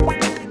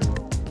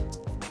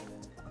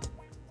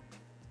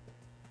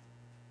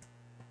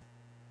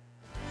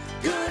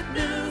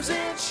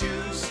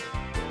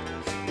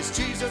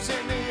Jesus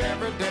in the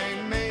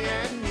everyday me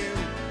and you.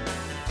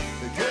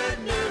 The good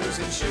news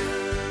in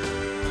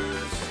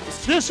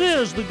shoes. This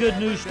is the Good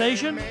News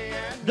Station,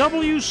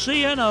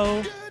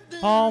 WCNO,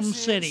 Palm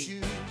City.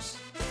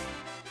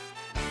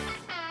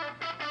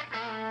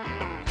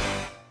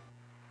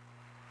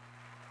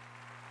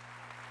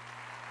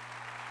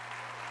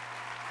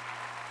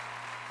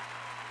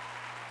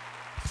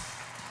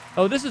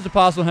 Oh, this is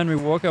Apostle Henry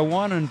Walker. I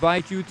want to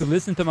invite you to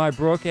listen to my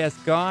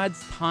broadcast,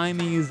 God's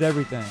Timing is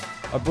Everything.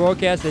 A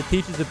broadcast that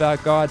teaches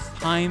about God's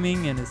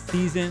timing and His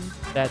season.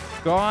 That's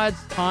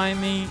God's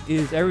Timing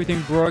is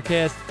Everything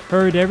broadcast,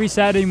 heard every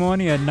Saturday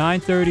morning at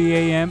 9:30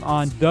 a.m.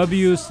 on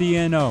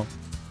WCNO.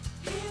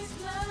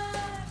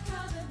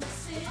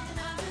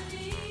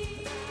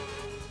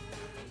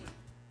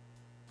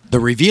 The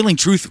Revealing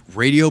Truth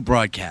radio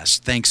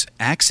broadcast thanks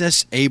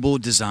Access Able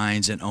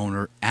Designs and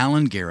owner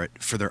Alan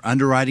Garrett for their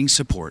underwriting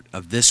support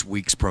of this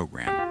week's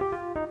program.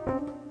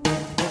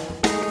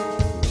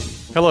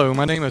 Hello,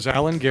 my name is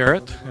Alan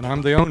Garrett, and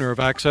I'm the owner of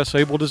Access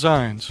Able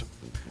Designs.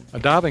 A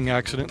diving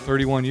accident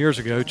 31 years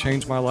ago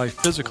changed my life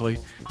physically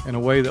in a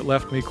way that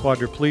left me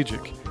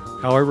quadriplegic.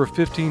 However,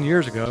 15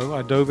 years ago,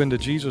 I dove into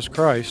Jesus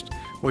Christ,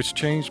 which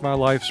changed my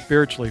life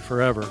spiritually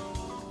forever.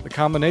 The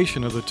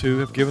combination of the two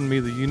have given me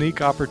the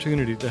unique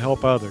opportunity to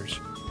help others.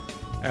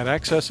 At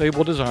Access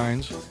Able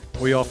Designs,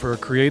 we offer a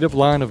creative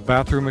line of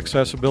bathroom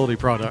accessibility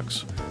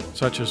products,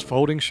 such as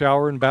folding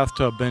shower and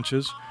bathtub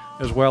benches,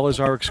 as well as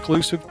our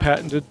exclusive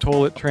patented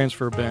toilet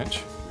transfer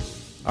bench.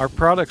 Our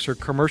products are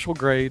commercial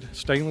grade,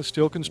 stainless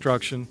steel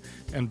construction,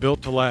 and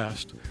built to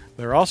last.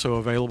 They're also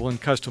available in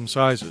custom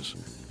sizes.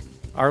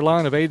 Our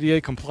line of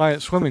ADA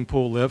compliant swimming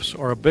pool lifts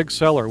are a big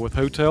seller with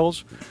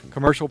hotels,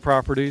 commercial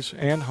properties,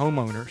 and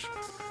homeowners.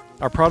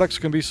 Our products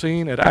can be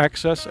seen at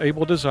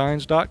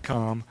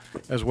accessabledesigns.com,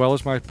 as well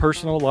as my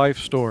personal life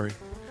story.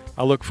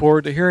 I look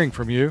forward to hearing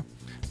from you.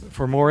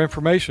 For more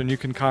information, you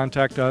can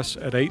contact us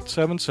at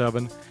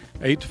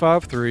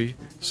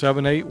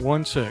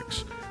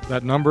 877-853-7816.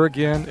 That number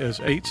again is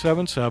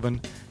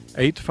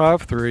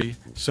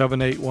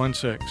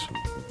 877-853-7816.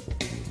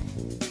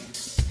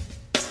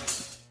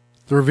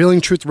 The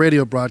Revealing Truth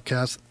radio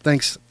broadcast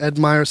thanks Ed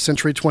Meyer,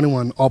 Century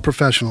 21, All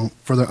Professional,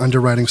 for their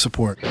underwriting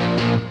support.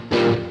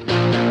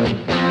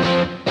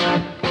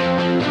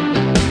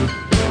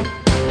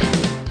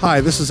 Hi,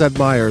 this is Ed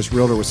Myers,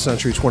 realtor with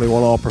Century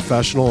 21 All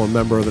Professional and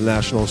member of the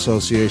National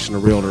Association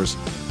of Realtors.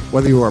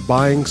 Whether you are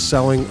buying,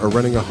 selling, or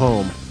renting a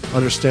home,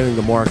 understanding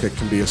the market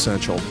can be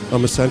essential.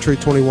 I'm a Century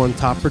 21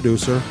 top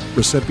producer,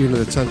 recipient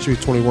of the Century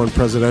 21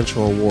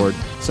 Presidential Award,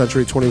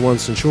 Century 21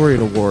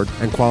 Centurion Award,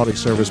 and Quality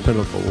Service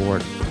Pinnacle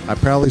Award. I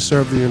proudly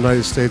served the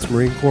United States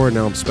Marine Corps, and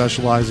now I'm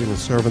specializing in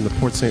serving the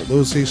Port St.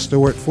 Lucie,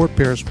 Stewart, Fort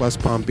Pierce, West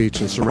Palm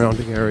Beach, and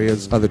surrounding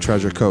areas of the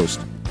Treasure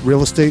Coast.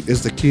 Real estate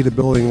is the key to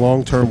building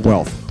long-term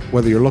wealth.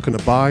 Whether you're looking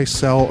to buy,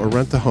 sell, or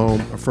rent a home,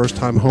 a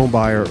first-time home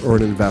buyer, or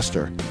an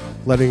investor,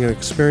 letting an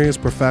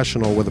experienced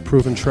professional with a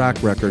proven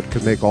track record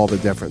could make all the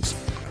difference.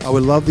 I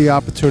would love the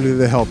opportunity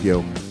to help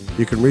you.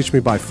 You can reach me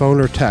by phone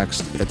or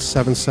text at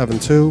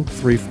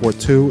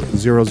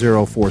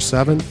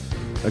 772-342-0047.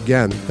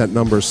 Again, that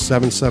number is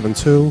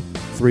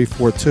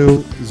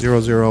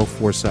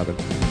 772-342-0047.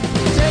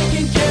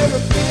 Taking care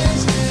of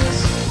business.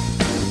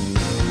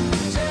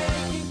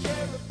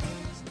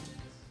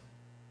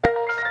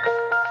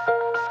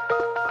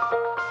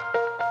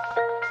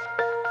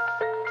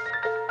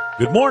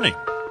 Good morning.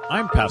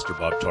 I'm Pastor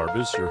Bob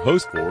Tarbus, your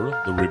host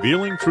for the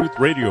Revealing Truth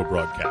radio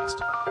broadcast.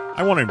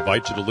 I want to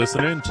invite you to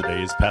listen in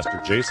today as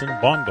Pastor Jason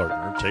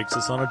Baumgartner takes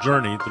us on a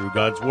journey through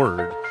God's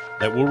Word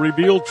that will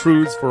reveal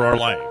truths for our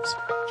lives.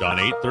 John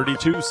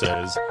 8:32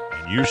 says,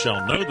 "And you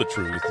shall know the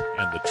truth,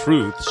 and the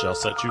truth shall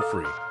set you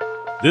free."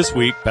 This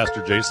week,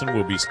 Pastor Jason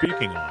will be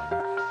speaking on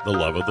the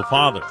love of the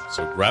Father.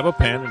 So grab a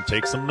pen and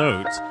take some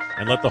notes,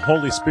 and let the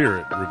Holy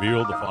Spirit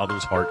reveal the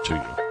Father's heart to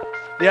you.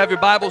 You have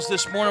your Bibles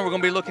this morning. We're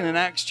going to be looking at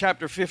Acts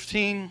chapter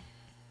 15.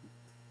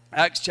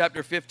 Acts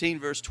chapter 15,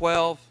 verse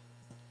 12.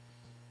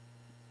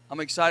 I'm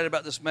excited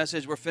about this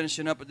message. We're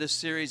finishing up with this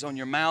series on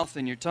your mouth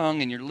and your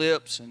tongue and your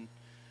lips. And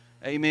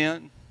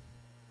amen.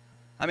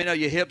 I mean,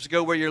 your hips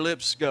go where your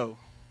lips go.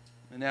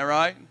 Isn't that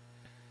right?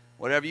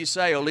 Whatever you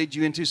say will lead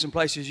you into some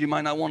places you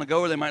might not want to go,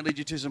 or they might lead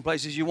you to some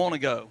places you want to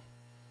go.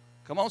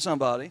 Come on,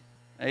 somebody.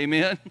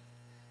 Amen.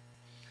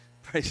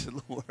 Praise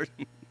the Lord.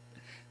 You're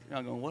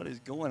not going, what is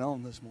going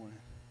on this morning?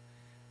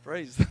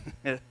 Praise.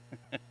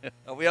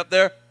 Are we up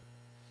there?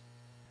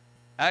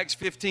 Acts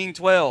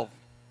 15:12.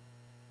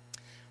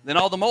 Then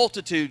all the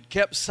multitude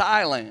kept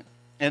silent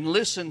and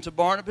listened to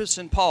Barnabas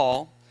and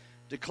Paul,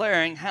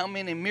 declaring how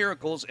many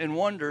miracles and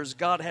wonders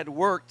God had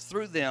worked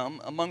through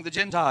them among the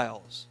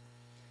Gentiles.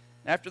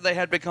 After they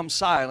had become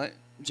silent,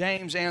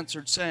 James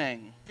answered,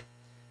 saying,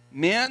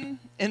 Men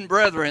and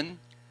brethren,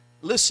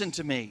 listen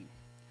to me.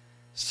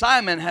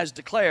 Simon has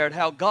declared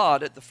how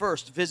God at the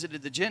first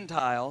visited the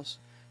Gentiles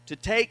to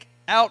take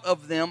out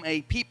of them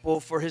a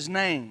people for his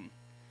name.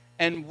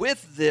 And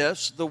with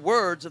this, the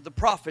words of the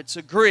prophets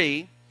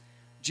agree,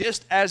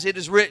 just as it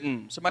is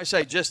written. Somebody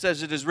say, just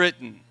as it is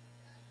written.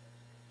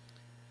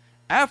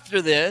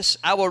 After this,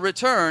 I will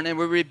return and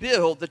will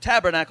rebuild the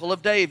tabernacle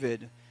of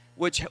David,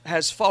 which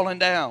has fallen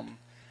down.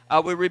 I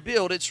will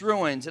rebuild its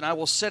ruins, and I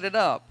will set it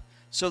up,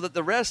 so that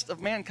the rest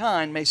of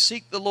mankind may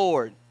seek the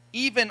Lord,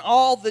 even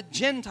all the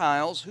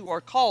Gentiles who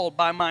are called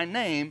by my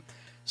name,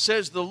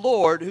 says the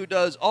Lord who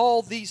does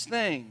all these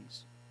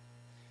things.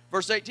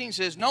 Verse 18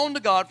 says, known to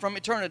God from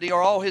eternity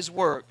are all his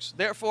works.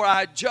 Therefore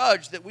I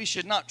judge that we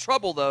should not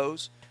trouble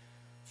those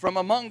from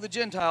among the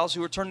Gentiles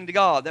who are turning to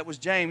God. That was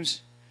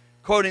James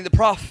quoting the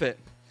prophet.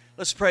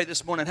 Let's pray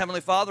this morning.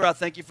 Heavenly Father, I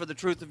thank you for the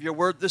truth of your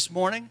word this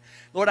morning.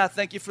 Lord, I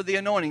thank you for the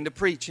anointing to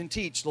preach and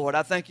teach, Lord.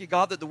 I thank you,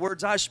 God, that the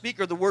words I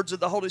speak are the words of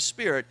the Holy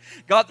Spirit.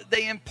 God, that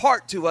they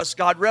impart to us,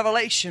 God,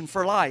 revelation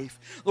for life.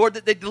 Lord,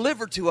 that they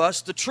deliver to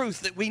us the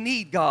truth that we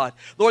need, God.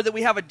 Lord, that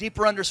we have a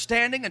deeper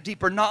understanding, a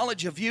deeper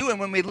knowledge of you. And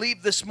when we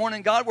leave this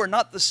morning, God, we're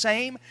not the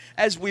same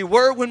as we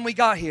were when we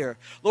got here.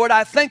 Lord,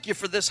 I thank you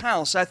for this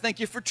house. I thank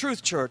you for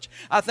Truth Church.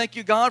 I thank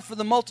you, God, for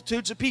the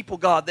multitudes of people,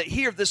 God, that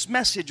hear this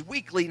message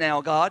weekly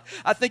now, God.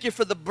 I thank you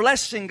for the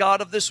blessing,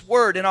 God, of this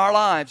word in our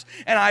lives.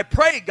 And I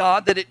pray,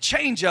 God, that it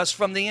change us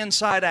from the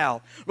inside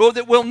out. Lord,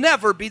 that we'll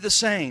never be the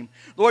same.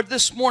 Lord,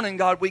 this morning,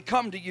 God, we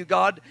come to you,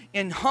 God,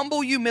 in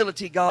humble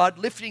humility, God,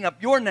 lifting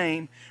up your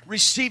name,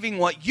 receiving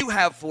what you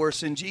have for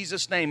us in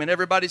Jesus' name. And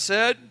everybody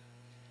said,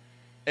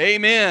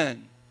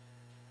 amen.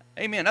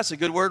 Amen. That's a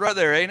good word right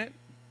there, ain't it?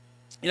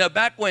 You know,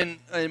 back when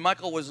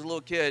Michael was a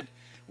little kid,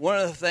 one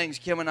of the things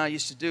Kim and I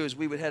used to do is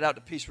we would head out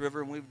to Peace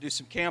River and we would do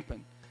some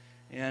camping.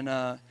 And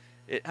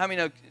how many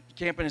know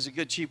camping is a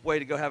good, cheap way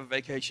to go have a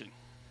vacation?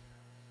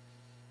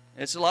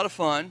 It's a lot of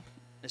fun.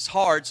 It's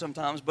hard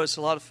sometimes, but it's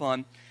a lot of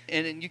fun.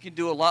 And you can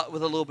do a lot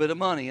with a little bit of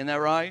money. Isn't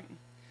that right?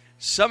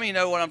 Some of you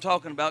know what I'm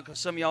talking about because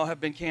some of y'all have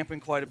been camping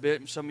quite a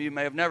bit, and some of you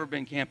may have never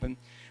been camping.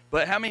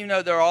 But how many of you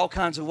know there are all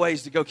kinds of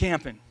ways to go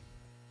camping?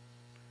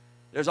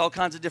 There's all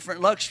kinds of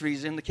different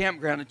luxuries in the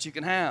campground that you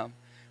can have.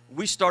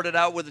 We started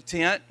out with a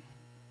tent.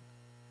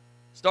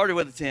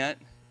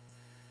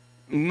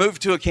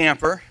 Moved to a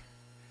camper.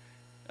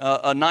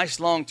 A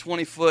nice long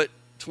 20-foot,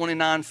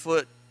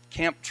 29-foot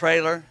camp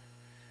trailer.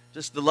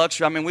 Just the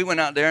luxury. I mean, we went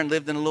out there and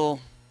lived in a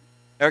little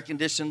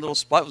air-conditioned little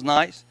spot. It was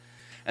nice.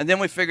 And then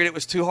we figured it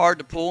was too hard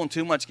to pull and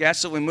too much gas,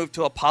 so we moved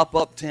to a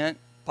pop-up tent,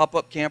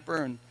 pop-up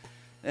camper.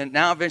 And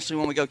now eventually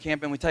when we go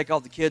camping, we take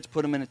all the kids,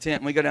 put them in a tent,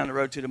 and we go down the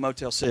road to the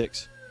Motel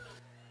 6.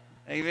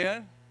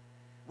 Amen?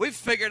 We've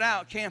figured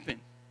out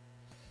camping.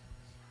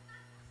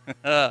 Some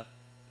of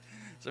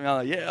y'all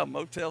are like, yeah,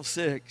 Motel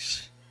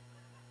 6.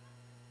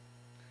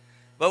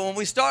 But when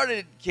we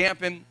started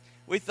camping,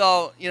 we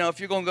thought, you know, if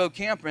you're going to go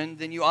camping,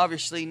 then you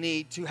obviously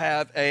need to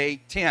have a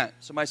tent.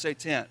 Somebody say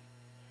tent.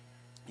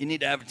 You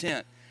need to have a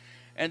tent.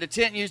 And the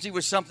tent usually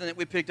was something that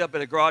we picked up at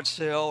a garage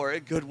sale or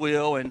at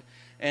Goodwill. And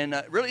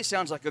it really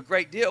sounds like a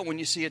great deal when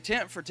you see a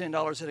tent for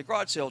 $10 at a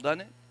garage sale,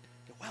 doesn't it?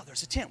 Wow,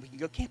 there's a tent. We can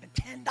go camping.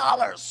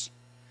 $10.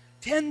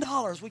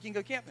 $10, we can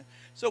go camping.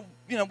 So,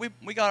 you know,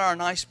 we got our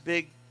nice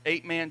big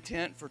 8-man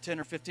tent for $10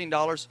 or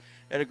 $15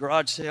 at a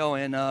garage sale.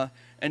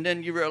 And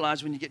then you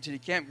realize when you get to the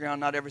campground,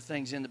 not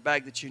everything's in the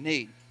bag that you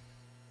need.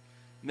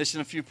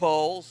 Missing a few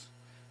poles,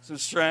 some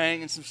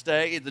string, and some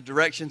stake. The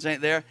directions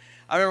ain't there.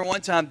 I remember one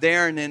time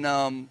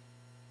Darren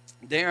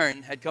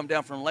had come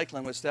down from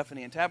Lakeland with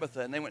Stephanie and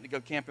Tabitha, and they went to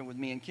go camping with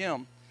me and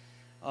Kim.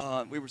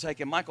 We were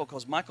taking Michael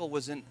because Michael it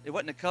wasn't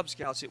the Cub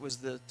Scouts, it was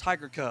the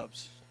Tiger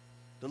Cubs,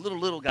 the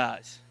little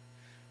guys.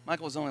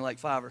 Michael was only like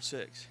 5 or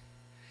 6.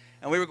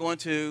 And we were going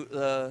to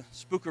the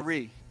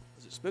Spookery.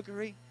 Was it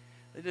Spookery?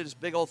 They did this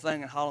big old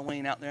thing at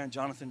Halloween out there in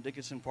Jonathan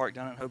Dickinson Park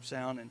down in Hope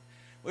Sound, and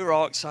we were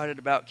all excited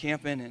about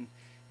camping.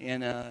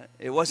 And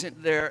it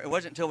wasn't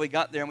until we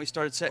got there and we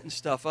started setting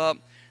stuff up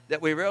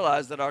that we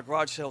realized that our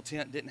garage sale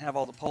tent didn't have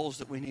all the poles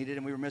that we needed,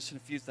 and we were missing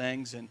a few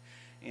things, and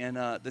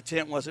the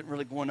tent wasn't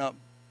really going up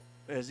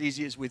as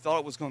easy as we thought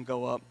it was going to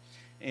go up.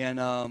 And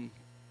how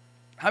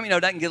many know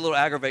that can get a little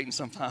aggravating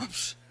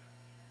sometimes?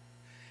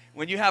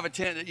 When you have a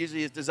tent that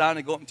usually is designed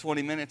to go up in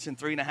 20 minutes and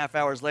 3.5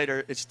 hours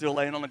later, it's still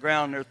laying on the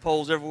ground and there's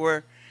poles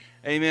everywhere.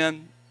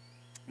 Amen.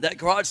 That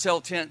garage sale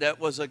tent that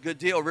was a good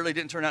deal really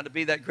didn't turn out to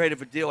be that great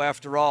of a deal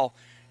after all.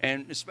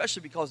 And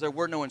especially because there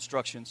were no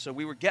instructions. So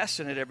we were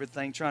guessing at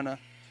everything,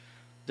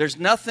 there's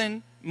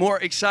nothing more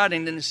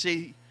exciting than to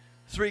see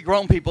 3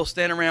 grown people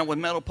standing around with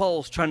metal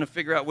poles trying to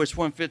figure out which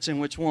one fits in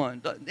which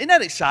one. Isn't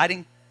that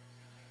exciting?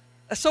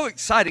 That's so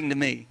exciting to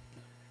me.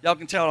 Y'all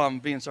can tell I'm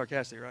being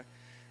sarcastic, right?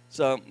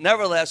 So,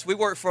 nevertheless, we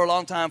worked for a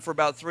long time for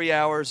about 3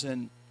 hours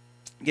and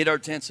get our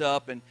tents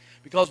up. And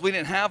because we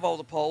didn't have all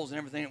the poles and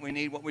everything that we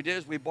need, what we did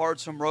is we borrowed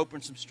some rope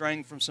and some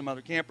string from some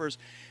other campers,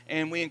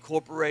 and we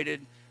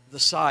incorporated the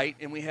site.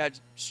 And we had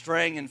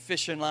string and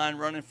fishing line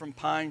running from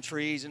pine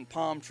trees and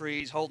palm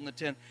trees holding the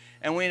tent.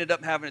 And we ended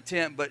up having a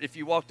tent, but if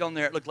you walked on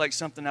there, it looked like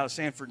something out of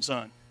Sanford and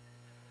Son.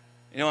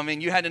 You know what I mean?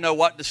 You had to know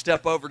what to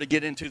step over to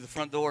get into the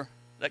front door,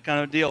 that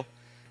kind of deal.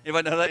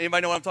 Anybody know that?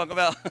 Anybody know what I'm talking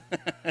about?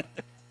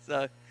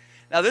 So...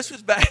 Now, this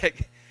was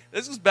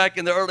back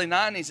in the early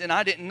 90s, and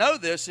I didn't know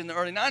this in the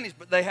early 90s,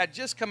 but they had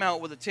just come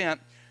out with a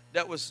tent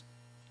that was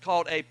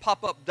called a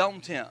pop-up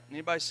dome tent.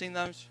 Anybody seen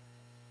those?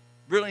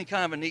 really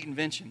kind of a neat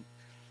invention.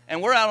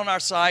 And we're out on our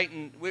site,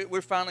 and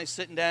we're finally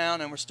sitting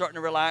down, and we're starting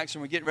to relax,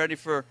 and we're getting ready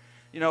for,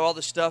 all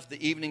the stuff,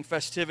 the evening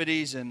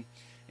festivities, and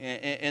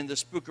the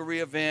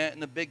spookery event,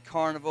 and the big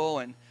carnival,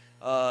 and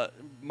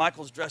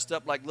Michael's dressed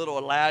up like little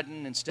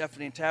Aladdin, and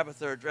Stephanie and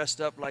Tabitha are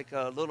dressed up like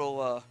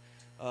little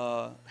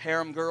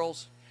harem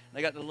girls.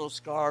 They got the little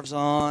scarves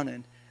on,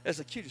 and it's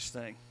the cutest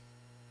thing.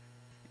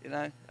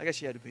 I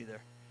guess you had to be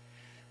there.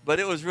 But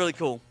it was really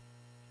cool.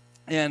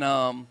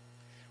 And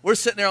we're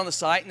sitting there on the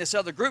site, and this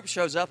other group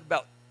shows up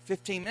about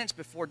 15 minutes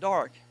before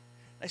dark.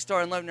 They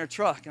start unloading their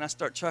truck, and I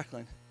start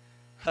chuckling.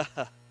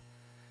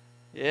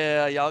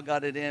 Yeah, y'all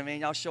got it in,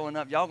 man. Y'all showing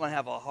up. Y'all going to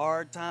have a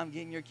hard time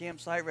getting your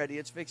campsite ready.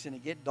 It's fixing to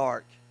get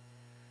dark.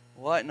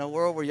 What in the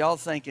world were y'all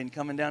thinking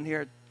coming down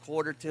here at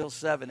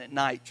 6:45 at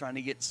night trying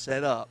to get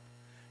set up?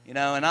 And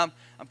I'm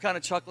kind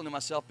of chuckling to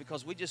myself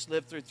because we just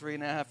lived through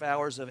 3.5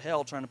 hours of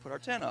hell trying to put our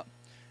tent up,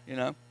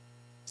 And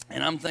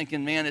I'm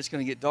thinking, man, it's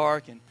going to get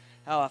dark, and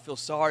how I feel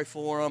sorry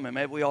for them, and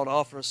maybe we ought to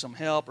offer us some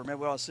help, or maybe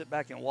we ought to sit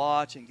back and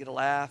watch and get a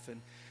laugh,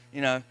 and,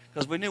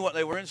 because we knew what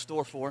they were in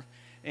store for.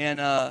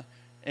 And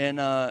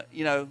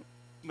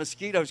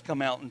mosquitoes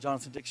come out in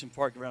Jonathan Dixon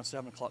Park around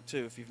 7 o'clock,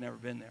 too, if you've never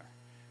been there.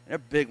 And they're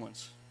big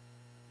ones.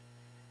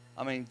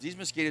 I mean, these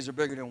mosquitoes are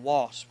bigger than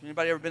wasps.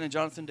 Anybody ever been in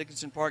Jonathan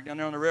Dickinson Park down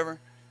there on the river?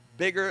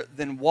 Bigger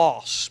than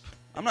wasp.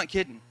 I'm not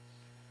kidding.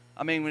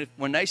 I mean,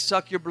 when they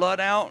suck your blood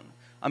out,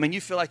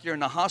 you feel like you're in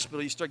the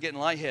hospital. You start getting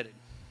lightheaded.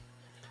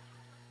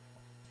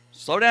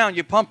 Slow down.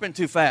 You're pumping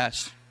too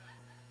fast,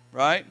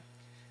 right?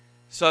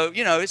 So,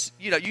 you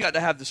got to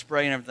have the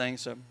spray and everything.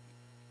 So,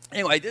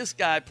 anyway, this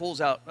guy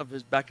pulls out of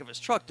his back of his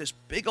truck this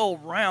big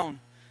old round,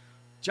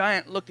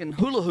 giant-looking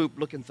hula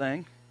hoop-looking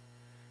thing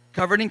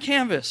covered in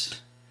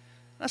canvas.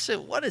 I said,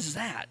 what is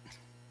that?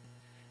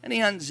 And he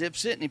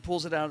unzips it, and he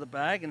pulls it out of the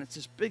bag, and it's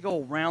this big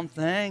old round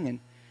thing, and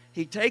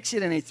he takes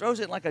it, and he throws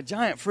it like a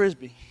giant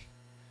Frisbee.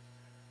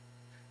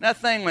 That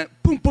thing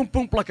went boom, boom,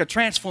 boom, like a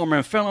transformer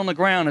and fell on the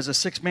ground as a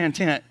 6-man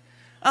tent.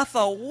 I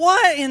thought,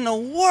 what in the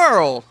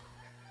world?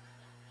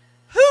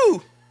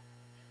 Who?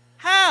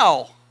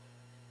 How?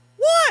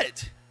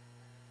 What?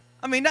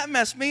 That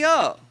messed me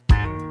up.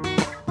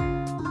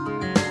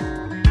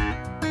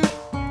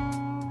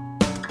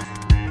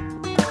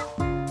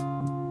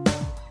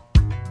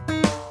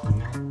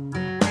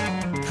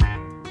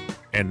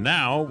 And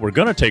now we're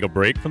going to take a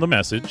break from the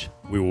message.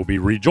 We will be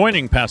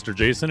rejoining Pastor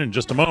Jason in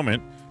just a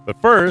moment.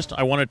 But first,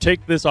 I want to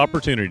take this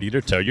opportunity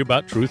to tell you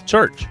about Truth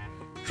Church.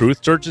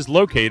 Truth Church is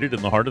located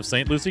in the heart of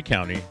St. Lucie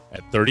County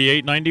at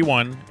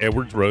 3891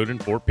 Edwards Road in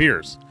Fort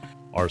Pierce.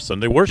 Our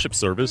Sunday worship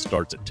service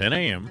starts at 10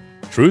 a.m.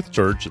 Truth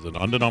Church is an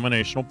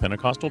undenominational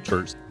Pentecostal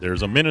church.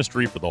 There's a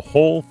ministry for the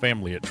whole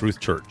family at Truth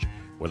Church.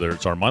 Whether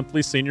it's our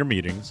monthly senior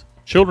meetings,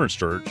 children's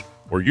church,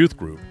 or youth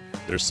group,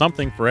 there's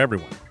something for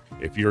everyone.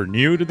 If you're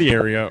new to the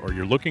area or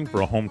you're looking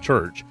for a home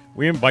church,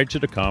 we invite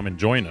you to come and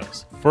join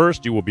us.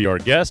 First, you will be our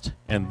guest,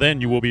 and then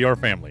you will be our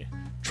family.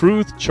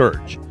 Truth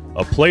Church,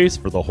 a place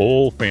for the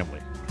whole family.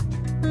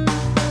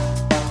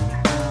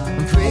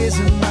 I'm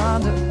praising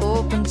under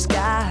open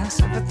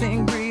skies,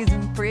 everything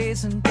breathing,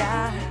 praising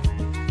God.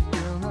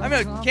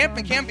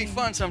 Camping can be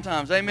fun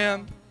sometimes,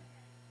 amen?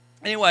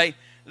 Anyway,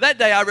 that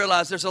day I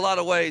realized there's a lot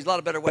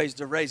of better ways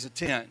to raise a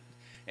tent.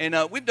 And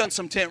we've done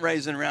some tent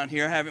raising around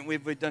here, haven't we?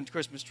 We've done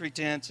Christmas tree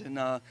tents, and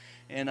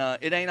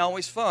it ain't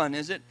always fun,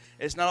 is it?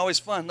 It's not always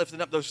fun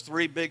lifting up those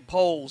 3 big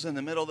poles in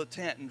the middle of the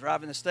tent and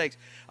driving the stakes.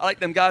 I like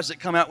them guys that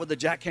come out with the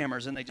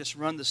jackhammers, and they just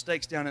run the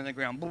stakes down in the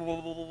ground.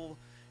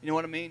 You know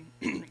what I mean?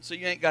 So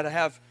you ain't got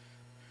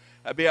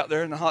to be out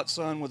there in the hot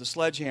sun with a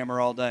sledgehammer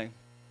all day.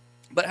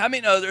 But how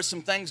many know there's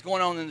some things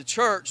going on in the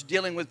church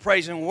dealing with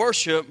praise and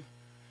worship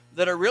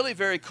that are really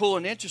very cool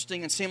and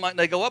interesting and seem like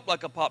they go up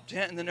like a pop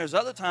tent, and then there's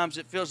other times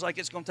it feels like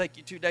it's going to take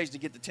you 2 days to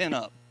get the tent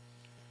up.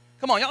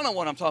 Come on, y'all know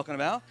what I'm talking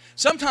about.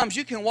 Sometimes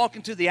you can walk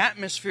into the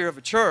atmosphere of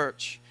a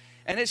church,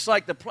 and it's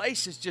like the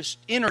place is just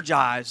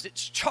energized.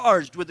 It's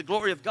charged with the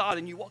glory of God,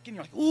 and you walk in,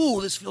 you're like,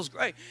 ooh, this feels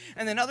great.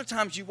 And then other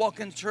times you walk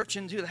into church,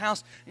 into the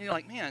house, and you're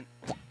like, man,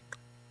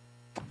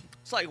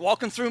 it's like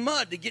walking through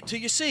mud to get to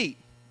your seat.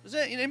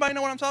 Anybody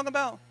know what I'm talking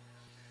about?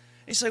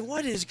 You say,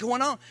 what is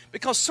going on?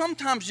 Because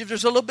sometimes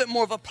there's a little bit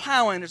more of a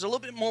plowing. There's a little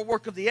bit more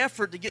work of the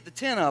effort to get the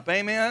tent up.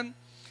 Amen?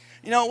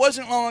 It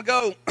wasn't long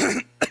ago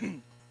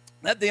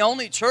that the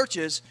only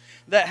churches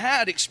that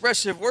had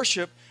expressive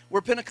worship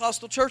were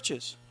Pentecostal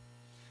churches.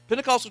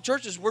 Pentecostal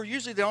churches were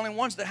usually the only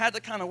ones that had the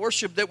kind of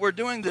worship that we're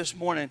doing this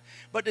morning.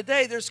 But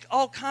today, there's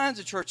all kinds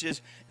of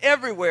churches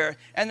everywhere,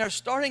 and they're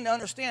starting to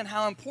understand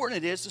how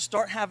important it is to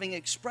start having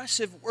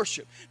expressive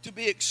worship, to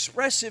be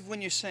expressive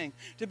when you sing,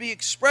 to be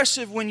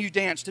expressive when you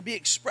dance, to be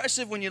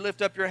expressive when you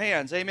lift up your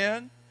hands.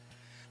 Amen?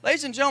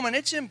 Ladies and gentlemen,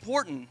 it's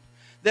important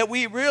that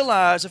we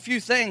realize a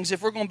few things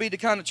if we're going to be the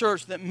kind of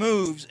church that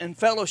moves and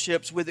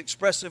fellowships with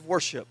expressive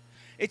worship.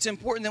 It's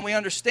important that we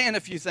understand a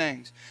few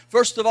things.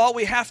 First of all,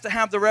 we have to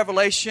have the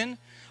revelation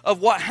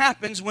of what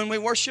happens when we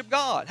worship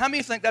God. How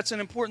many think that's an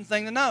important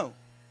thing to know?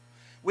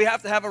 We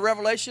have to have a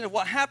revelation of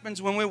what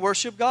happens when we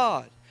worship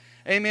God.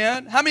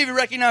 Amen. How many of you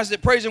recognize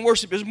that praise and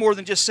worship is more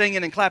than just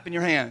singing and clapping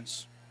your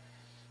hands?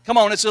 Come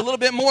on, it's a little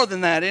bit more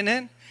than that, isn't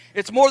it?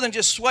 It's more than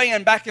just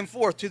swaying back and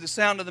forth to the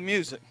sound of the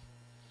music.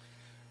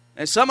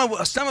 And some of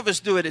us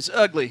do it, it's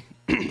ugly.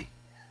 You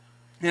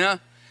know?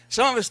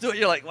 Some of us do it,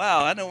 you're like,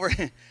 wow, I know where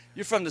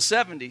you're from the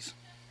 70s.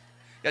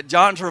 Got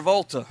John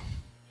Travolta.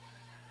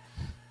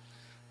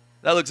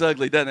 That looks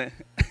ugly, doesn't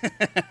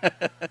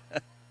it?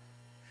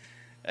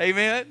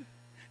 Amen.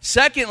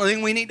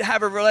 Secondly, we need to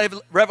have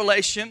a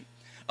revelation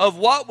of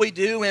what we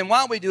do and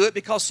why we do it,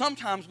 because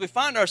sometimes we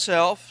find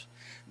ourselves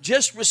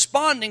just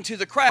responding to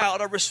the crowd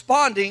or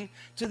responding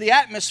to the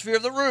atmosphere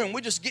of the room.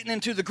 We're just getting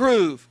into the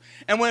groove.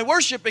 And we're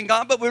worshiping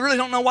God, but we really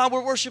don't know why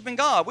we're worshiping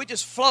God. We're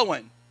just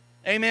flowing.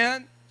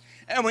 Amen?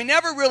 And we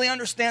never really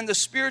understand the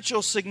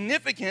spiritual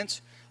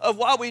significance of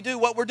why we do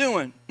what we're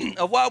doing,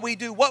 of why we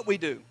do what we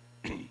do.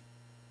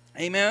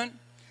 Amen?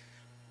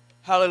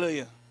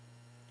 Hallelujah.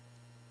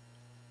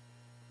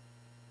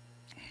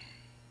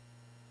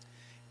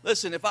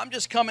 Listen, if I'm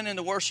just coming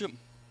into worship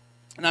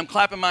and I'm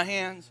clapping my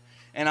hands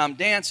and I'm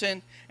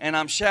dancing and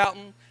I'm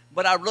shouting,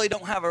 but I really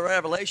don't have a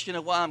revelation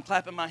of why I'm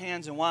clapping my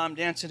hands and why I'm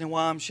dancing and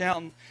why I'm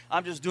shouting,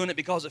 I'm just doing it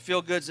because it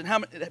feels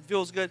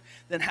good.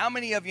 Then how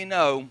many of you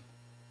know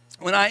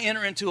when I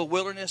enter into a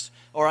wilderness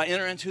or I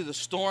enter into the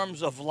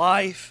storms of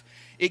life,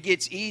 it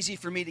gets easy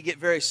for me to get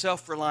very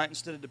self-reliant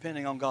instead of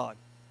depending on God?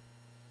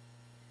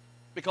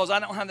 Because I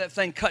don't have that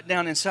thing cut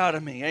down inside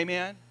of me.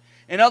 Amen?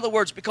 In other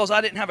words, because I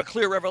didn't have a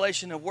clear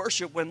revelation of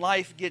worship, when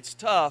life gets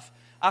tough,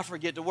 I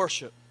forget to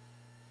worship.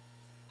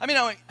 How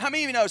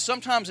many of you know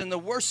sometimes in the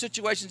worst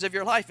situations of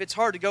your life, it's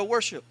hard to go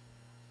worship?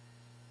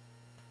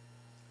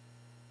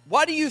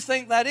 Why do you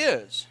think that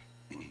is?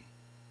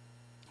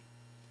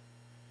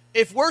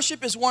 If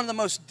worship is one of the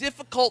most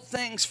difficult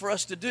things for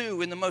us to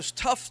do in the most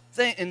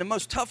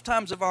tough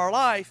times of our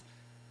life,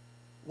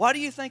 why do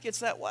you think it's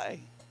that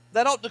way?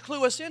 That ought to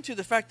clue us into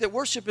the fact that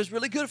worship is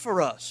really good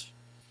for us.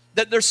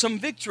 That there's some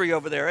victory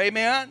over there.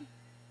 Amen?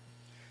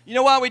 You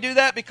know why we do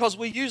that? Because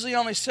we usually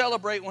only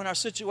celebrate when our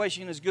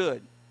situation is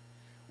good.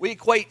 We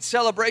equate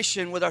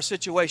celebration with our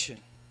situation.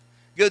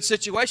 Good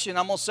situation,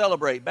 I'm going to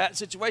celebrate. Bad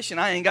situation,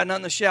 I ain't got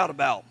nothing to shout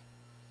about.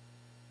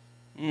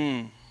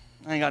 I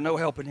ain't got no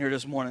help in here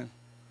this morning.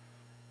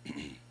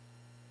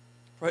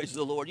 Praise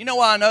the Lord. You know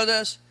why I know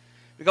this?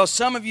 Because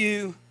some of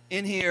you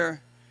in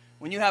here,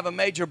 when you have a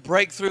major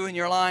breakthrough in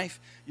your life,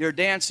 you're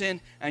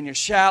dancing and you're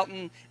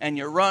shouting and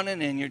you're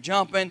running and you're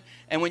jumping.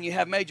 And when you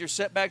have major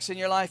setbacks in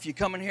your life, you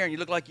come in here and you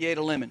look like you ate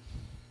a lemon.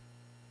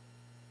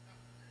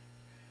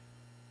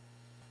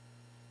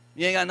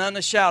 You ain't got nothing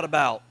to shout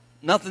about,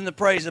 nothing to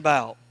praise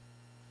about.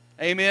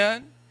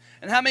 Amen?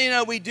 And how many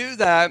know we do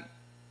that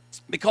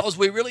because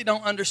we really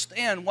don't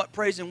understand what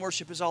praise and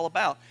worship is all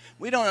about?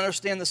 We don't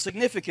understand the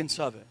significance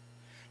of it.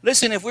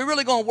 Listen, if we're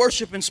really going to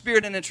worship in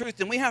spirit and in truth,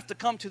 then we have to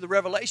come to the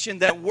revelation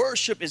that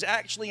worship is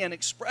actually an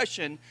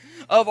expression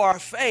of our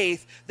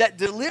faith that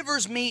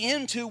delivers me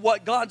into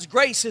what God's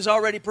grace has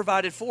already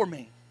provided for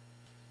me.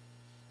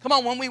 Come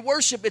on, when we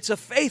worship, it's a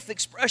faith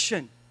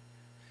expression.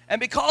 And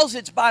because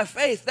it's by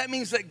faith, that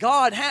means that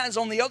God has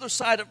on the other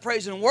side of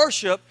praise and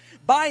worship,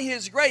 by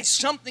His grace,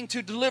 something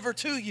to deliver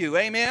to you.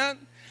 Amen?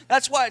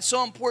 That's why it's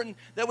so important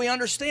that we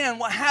understand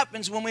what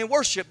happens when we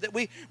worship, that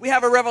we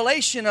have a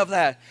revelation of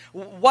that,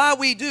 why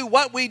we do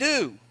what we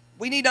do.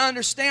 We need to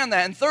understand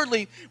that. And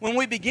thirdly, when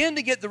we begin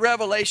to get the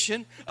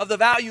revelation of the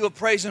value of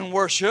praise and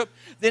worship,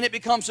 then it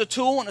becomes a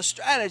tool and a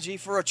strategy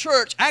for a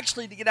church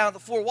actually to get out of the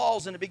four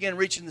walls and to begin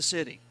reaching the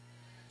city.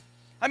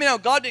 I mean,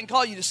 God didn't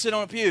call you to sit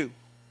on a pew.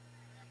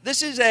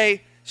 This is a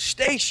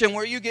station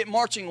where you get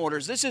marching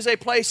orders. This is a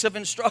place of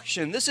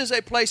instruction. This is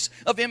a place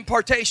of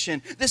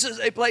impartation. This is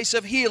a place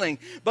of healing.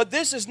 But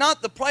this is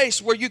not the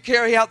place where you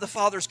carry out the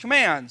Father's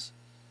commands.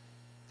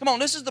 Come on,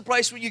 this is the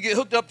place where you get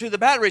hooked up to the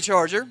battery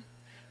charger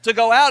to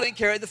go out and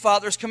carry the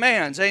Father's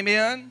commands.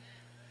 Amen?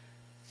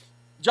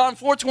 John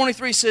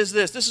 4:23 says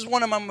this. This is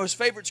one of my most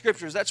favorite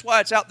scriptures. That's why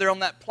it's out there on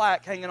that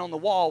plaque hanging on the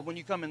wall when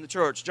you come in the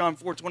church. John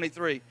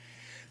 4:23.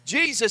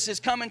 Jesus is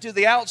coming to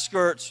the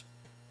outskirts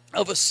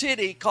of a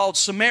city called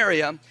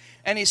Samaria,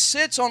 and he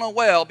sits on a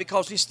well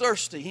because he's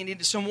thirsty. He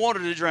needed some water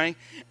to drink,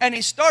 and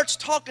he starts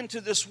talking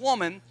to this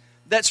woman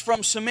that's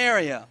from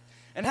Samaria.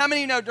 And how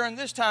many of you know during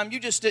this time you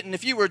just didn't,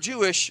 if you were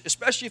Jewish,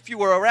 especially if you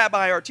were a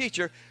rabbi or a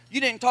teacher, you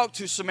didn't talk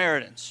to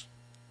Samaritans,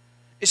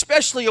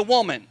 especially a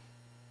woman.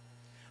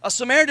 A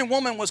Samaritan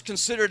woman was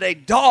considered a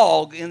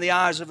dog in the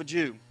eyes of a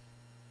Jew.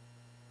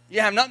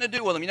 You have nothing to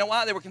do with them. You know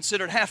why? They were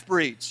considered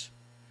half-breeds.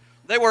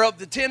 They were of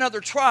the 10 other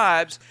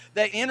tribes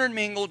that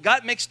intermingled,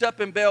 got mixed up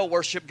in Baal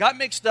worship, got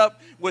mixed up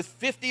with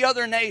 50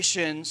 other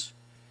nations,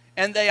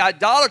 and they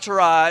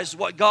idolatrized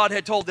what God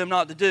had told them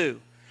not to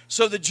do.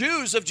 So the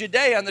Jews of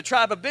Judea and the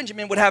tribe of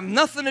Benjamin would have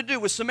nothing to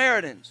do with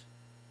Samaritans.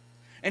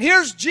 And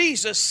here's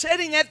Jesus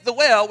sitting at the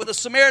well with a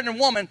Samaritan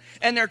woman,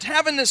 and they're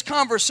having this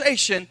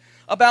conversation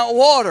about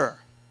water.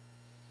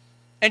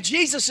 And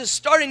Jesus is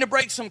starting to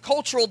break some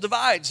cultural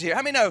divides here.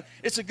 How many know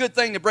it's a good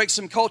thing to break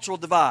some cultural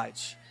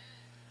divides?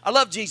 I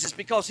love Jesus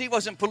because he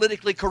wasn't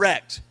politically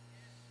correct.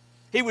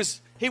 He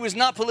was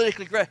not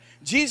politically correct.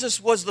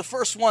 Jesus was the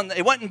first one.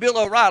 It wasn't Bill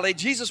O'Reilly.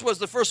 Jesus was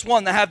the first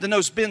one to have the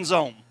no spin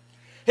zone.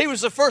 He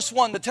was the first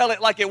one to tell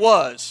it like it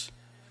was.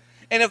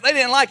 And if they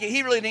didn't like it,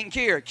 he really didn't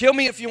care. Kill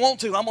me if you want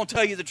to. I'm going to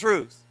tell you the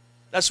truth.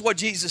 That's what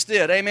Jesus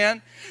did.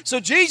 Amen?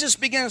 So Jesus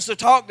begins to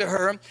talk to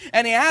her,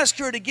 and he asked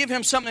her to give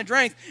him something to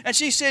drink. And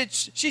she said,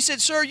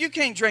 sir, you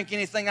can't drink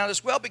anything out of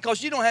this well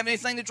because you don't have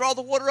anything to draw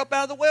the water up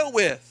out of the well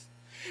with.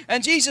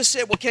 And Jesus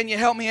said, well, can you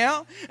help me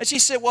out? And she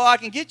said, well, I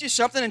can get you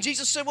something. And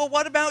Jesus said, well,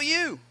 what about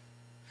you?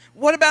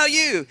 What about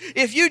you?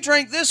 If you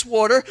drink this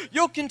water,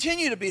 you'll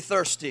continue to be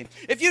thirsty.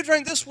 If you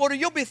drink this water,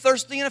 you'll be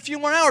thirsty in a few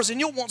more hours,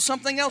 and you'll want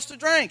something else to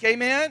drink.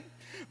 Amen?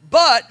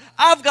 But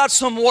I've got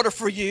some water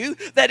for you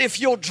that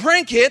if you'll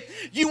drink it,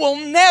 you will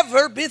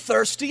never be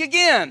thirsty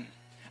again.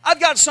 I've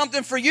got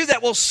something for you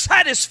that will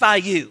satisfy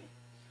you.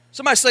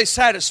 Somebody say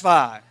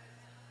satisfy.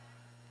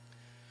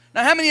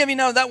 Now, how many of you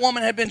know that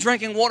woman had been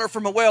drinking water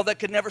from a well that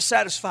could never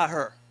satisfy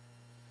her?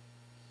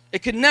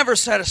 It could never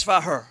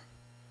satisfy her.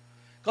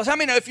 Because how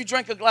many know if you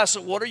drink a glass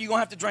of water, you're going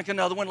to have to drink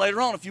another one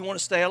later on if you want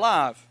to stay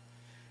alive?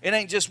 It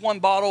ain't just one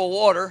bottle of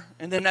water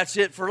and then that's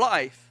it for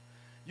life.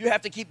 You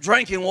have to keep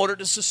drinking water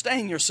to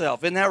sustain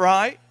yourself. Isn't that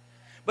right?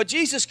 But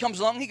Jesus comes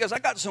along. He goes, I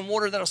got some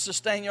water that will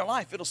sustain your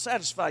life. It'll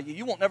satisfy you.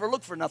 You won't never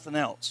look for nothing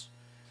else.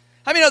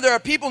 How many know there are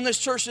people in this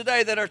church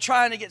today that are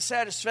trying to get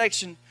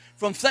satisfaction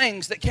from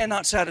things that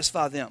cannot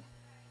satisfy them?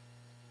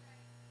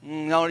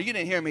 No, you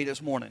didn't hear me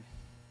this morning.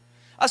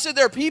 I said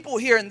there are people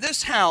here in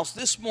this house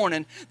this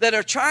morning that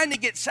are trying to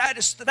get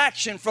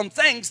satisfaction from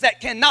things that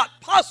cannot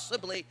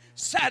possibly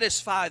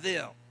satisfy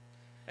them.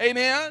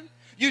 Amen?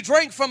 You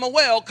drink from a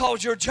well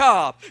called your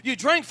job. You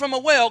drink from a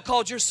well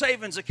called your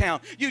savings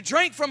account. You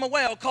drink from a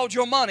well called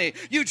your money.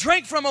 You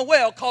drink from a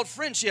well called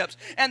friendships.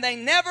 And they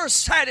never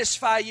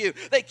satisfy you.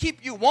 They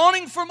keep you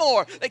wanting for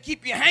more. They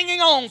keep you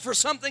hanging on for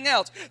something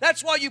else.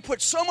 That's why you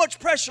put so much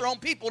pressure on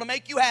people to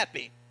make you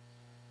happy.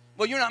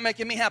 Well, you're not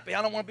making me happy.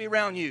 I don't want to be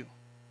around you.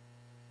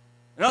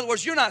 In other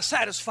words, you're not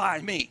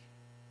satisfying me.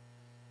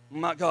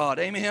 My God,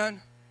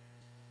 amen?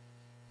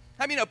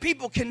 I mean,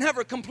 people can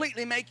never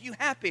completely make you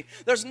happy.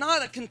 There's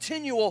not a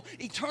continual,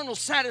 eternal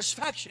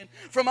satisfaction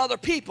from other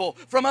people,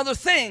 from other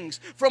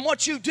things, from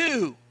what you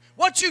do.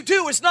 What you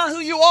do is not who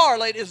you are,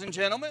 ladies and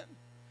gentlemen.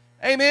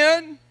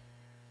 Amen?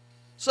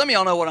 Some of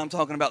y'all know what I'm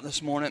talking about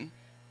this morning.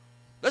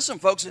 There's some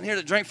folks in here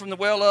that drink from the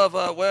well of,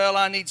 well,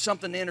 I need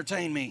something to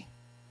entertain me.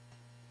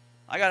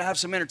 I got to have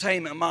some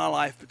entertainment in my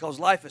life because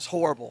life is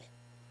horrible.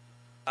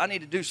 I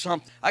need to do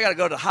something. I got to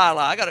go to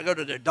Highlight. I got to go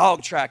to the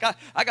dog track.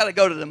 I got to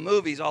go to the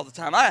movies all the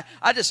time. I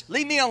just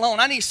leave me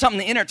alone. I need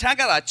something to entertain. I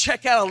got to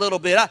check out a little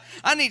bit.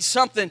 I need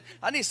something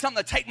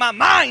to take my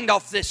mind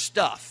off this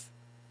stuff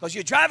because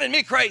you're driving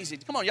me crazy.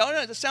 Come on, y'all.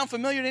 Does this sound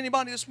familiar to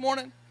anybody this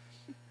morning?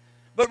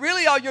 But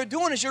really all you're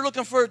doing is you're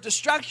looking for a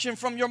distraction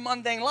from your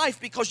mundane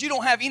life because you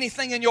don't have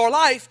anything in your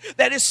life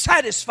that is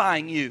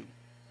satisfying you.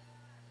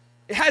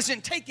 It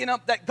hasn't taken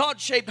up that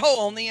God-shaped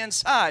hole on the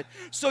inside.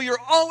 So you're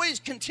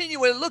always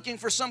continually looking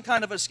for some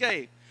kind of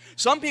escape.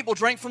 Some people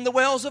drink from the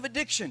wells of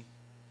addiction.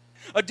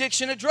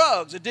 Addiction to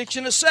drugs,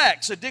 addiction to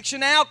sex,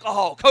 addiction to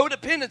alcohol,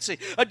 codependency,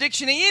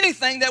 addiction to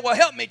anything that will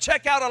help me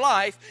check out of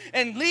life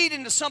and lead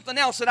into something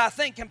else that I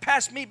think can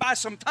pass me by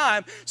some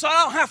time so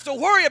I don't have to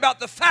worry about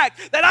the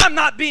fact that I'm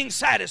not being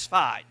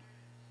satisfied.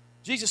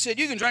 Jesus said,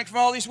 you can drink from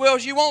all these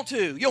wells you want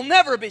to. You'll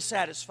never be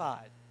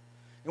satisfied.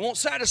 It won't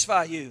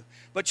satisfy you.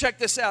 But check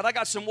this out. I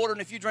got some water, and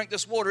if you drink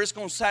this water, it's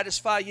going to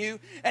satisfy you,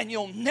 and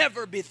you'll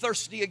never be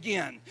thirsty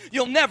again.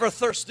 You'll never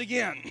thirst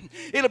again.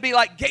 It'll be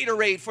like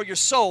Gatorade for your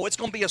soul. It's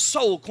going to be a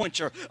soul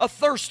quencher, a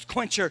thirst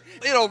quencher.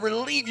 It'll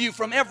relieve you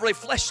from every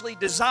fleshly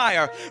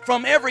desire,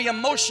 from every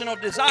emotional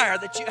desire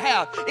that you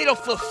have. It'll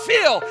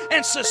fulfill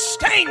and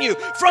sustain you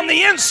from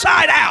the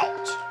inside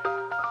out.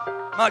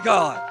 My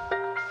God.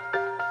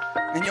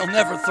 And you'll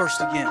never thirst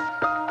again.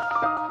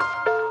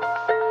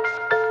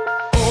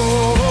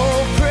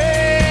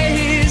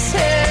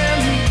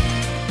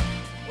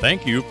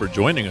 Thank you for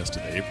joining us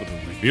today for the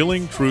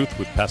Revealing Truth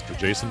with Pastor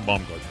Jason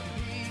Baumgartner.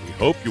 We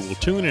hope you will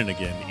tune in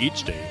again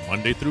each day,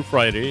 Monday through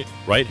Friday,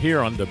 right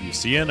here on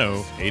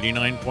WCNO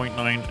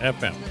 89.9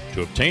 FM.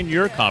 To obtain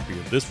your copy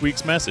of this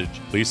week's message,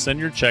 please send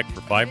your check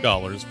for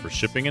 $5 for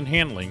shipping and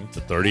handling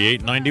to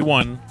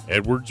 3891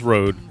 Edwards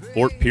Road,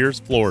 Fort Pierce,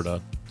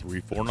 Florida,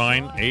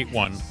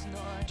 34981.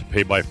 To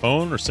pay by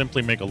phone or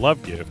simply make a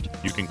love gift,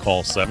 you can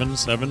call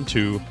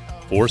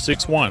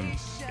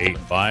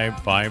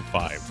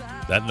 772-461-8555.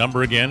 That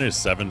number again is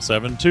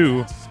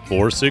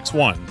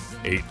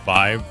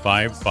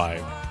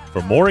 772-461-8555.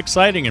 For more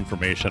exciting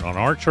information on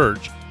our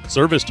church,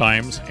 service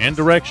times, and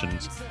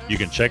directions, you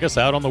can check us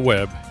out on the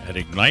web at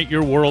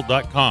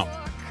igniteyourworld.com.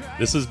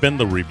 This has been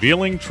The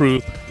Revealing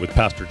Truth with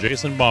Pastor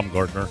Jason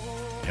Baumgartner,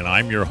 and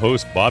I'm your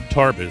host, Bob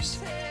Tarbis.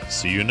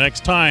 See you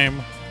next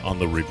time on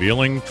The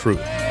Revealing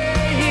Truth.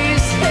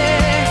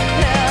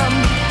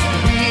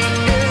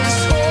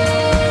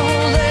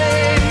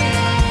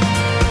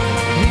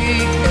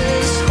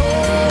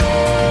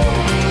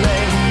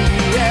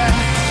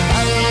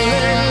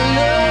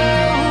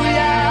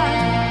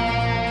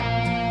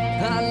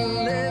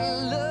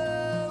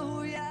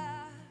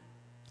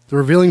 The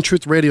Revealing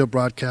Truth radio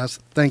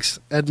broadcast thanks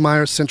Ed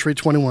Meyer, Century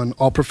 21,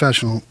 All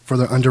Professional, for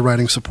their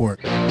underwriting support.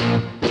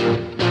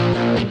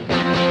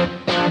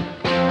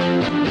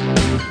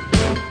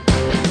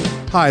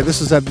 Hi,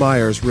 this is Ed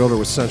Myers, Realtor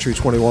with Century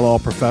 21 All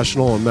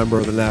Professional and member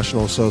of the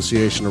National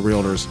Association of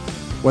Realtors.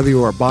 Whether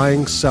you are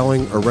buying,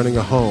 selling, or renting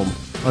a home,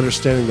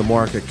 understanding the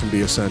market can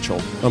be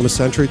essential. I'm a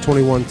Century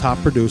 21 top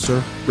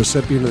producer,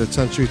 recipient of the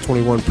Century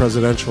 21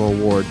 Presidential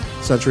Award,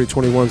 Century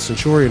 21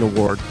 Centurion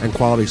Award, and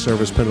Quality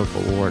Service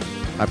Pinnacle Award.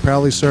 I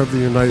proudly served the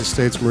United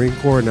States Marine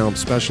Corps, and now I'm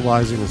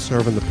specializing in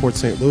serving the Port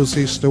St.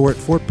 Lucie, Stewart,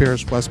 Fort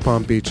Pierce, West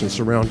Palm Beach, and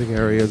surrounding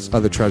areas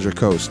of the Treasure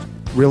Coast.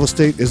 Real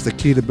estate is the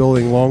key to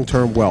building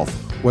long-term wealth.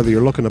 Whether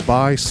you're looking to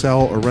buy,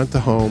 sell, or rent a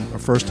home, a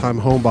first-time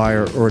home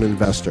buyer, or an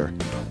investor,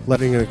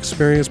 letting an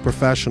experienced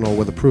professional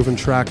with a proven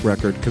track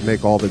record could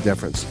make all the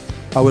difference.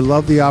 I would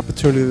love the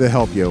opportunity to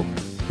help you.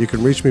 You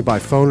can reach me by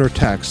phone or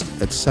text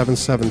at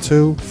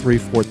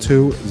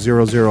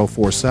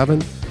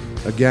 772-342-0047.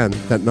 Again,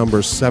 that number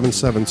is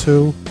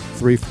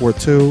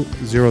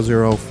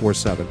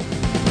 772-342-0047.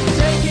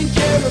 Taking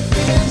care of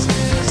business.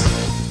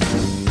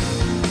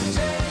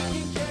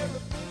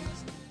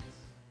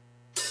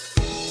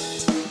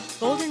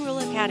 Golden Rule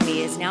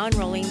Academy is now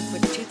enrolling for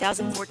the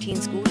 2014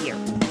 school year.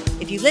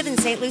 If you live in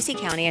St. Lucie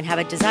County and have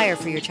a desire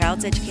for your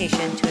child's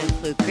education to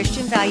include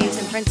Christian values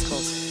and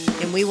principles,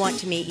 then we want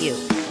to meet you.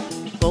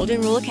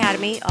 Golden Rule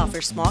Academy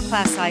offers small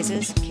class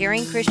sizes,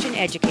 caring Christian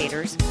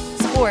educators,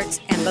 sports,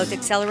 and both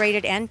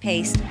accelerated and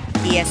paced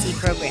ESE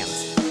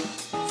programs.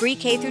 Free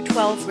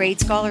K-12 grade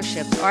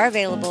scholarships are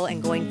available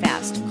and going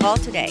fast. Call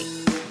today,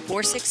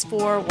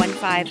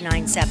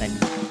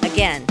 464-1597.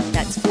 Again,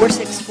 that's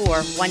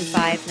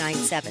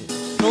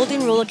 464-1597.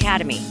 Golden Rule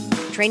Academy,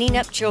 training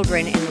up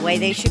children in the way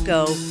they should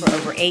go for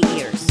over 8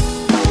 years.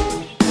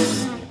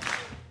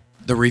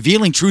 The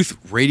Revealing Truth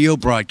radio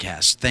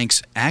broadcast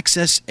thanks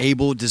Access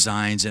Able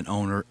Designs and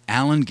owner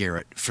Alan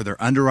Garrett for their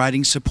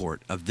underwriting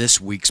support of this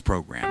week's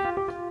program.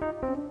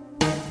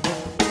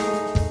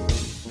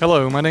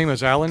 Hello, my name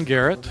is Alan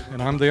Garrett,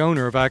 and I'm the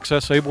owner of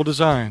Access Able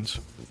Designs.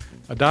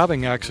 A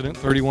diving accident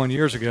 31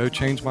 years ago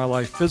changed my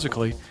life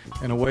physically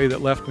in a way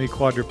that left me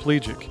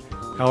quadriplegic.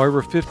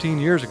 However, 15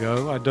 years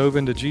ago, I dove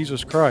into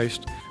Jesus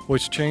Christ,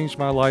 which changed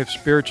my life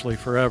spiritually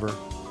forever.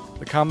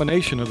 The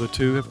combination of the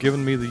two have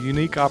given me the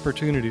unique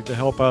opportunity to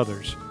help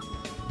others.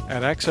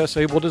 At Access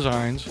Able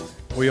Designs,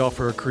 we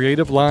offer a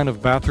creative line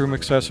of bathroom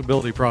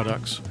accessibility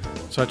products,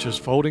 such as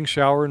folding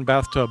shower and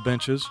bathtub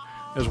benches,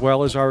 as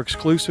well as our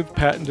exclusive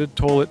patented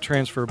toilet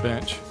transfer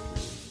bench.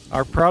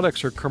 Our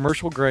products are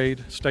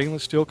commercial-grade,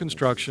 stainless steel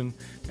construction,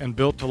 and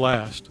built to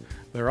last.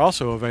 They're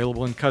also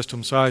available in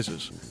custom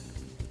sizes.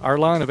 Our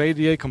line of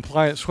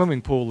ADA-compliant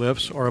swimming pool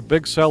lifts are a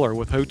big seller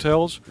with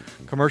hotels,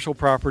 commercial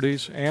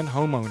properties, and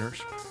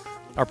homeowners.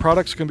 Our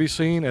products can be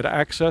seen at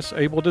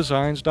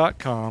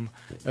accessabledesigns.com,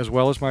 as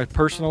well as my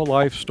personal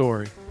life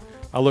story.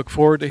 I look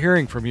forward to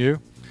hearing from you.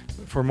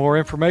 For more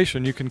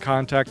information, you can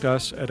contact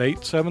us at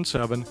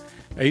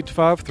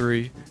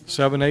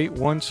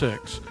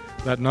 877-853-7816.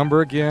 That number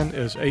again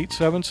is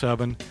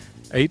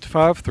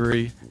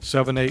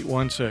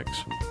 877-853-7816.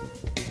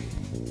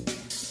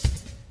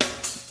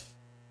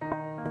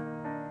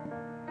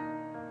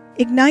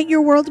 Ignite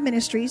Your World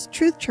Ministries,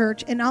 Truth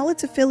Church, and all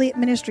its affiliate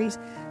ministries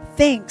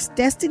thanks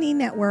Destiny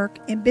Network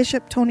and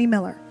Bishop Tony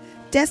Miller.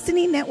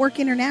 Destiny Network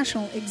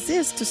International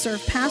exists to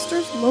serve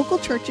pastors, local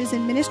churches,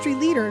 and ministry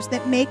leaders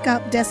that make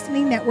up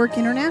Destiny Network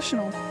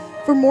International.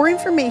 For more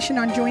information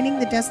on joining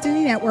the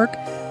Destiny Network,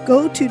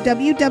 go to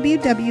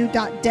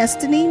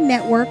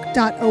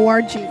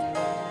www.destinynetwork.org.